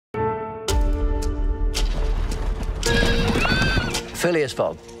Phileas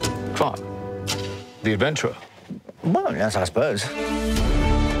Fogg. Fogg? The adventurer? Well, yes, I suppose.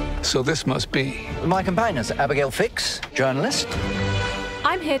 So this must be... My companions, Abigail Fix, journalist.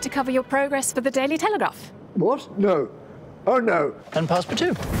 I'm here to cover your progress for the Daily Telegraph. What? No. Oh, no. And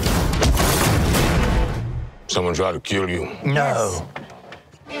Passepartout. Someone tried to kill you? No.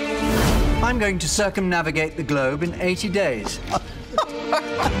 Yes. I'm going to circumnavigate the globe in 80 days.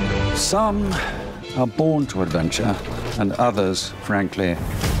 Some are born to adventure, and others, frankly,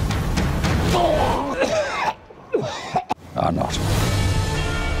 are not.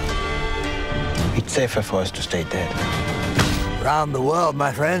 It's safer for us to stay dead. Round the world,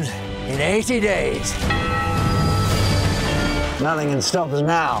 my friend, in 80 days. Nothing can stop us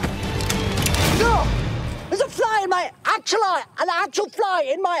now. No! There's a fly in my actual eye! An actual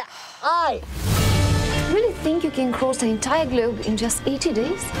fly in my eye! You really think you can cross the entire globe in just 80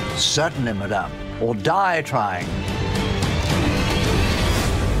 days? Certainly, madame. Or die trying.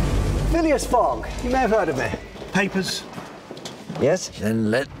 Phileas Fogg. You may have heard of me. Papers? Yes?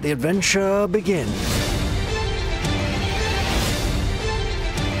 Then let the adventure begin.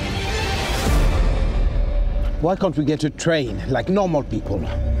 Why can't we get a train like normal people?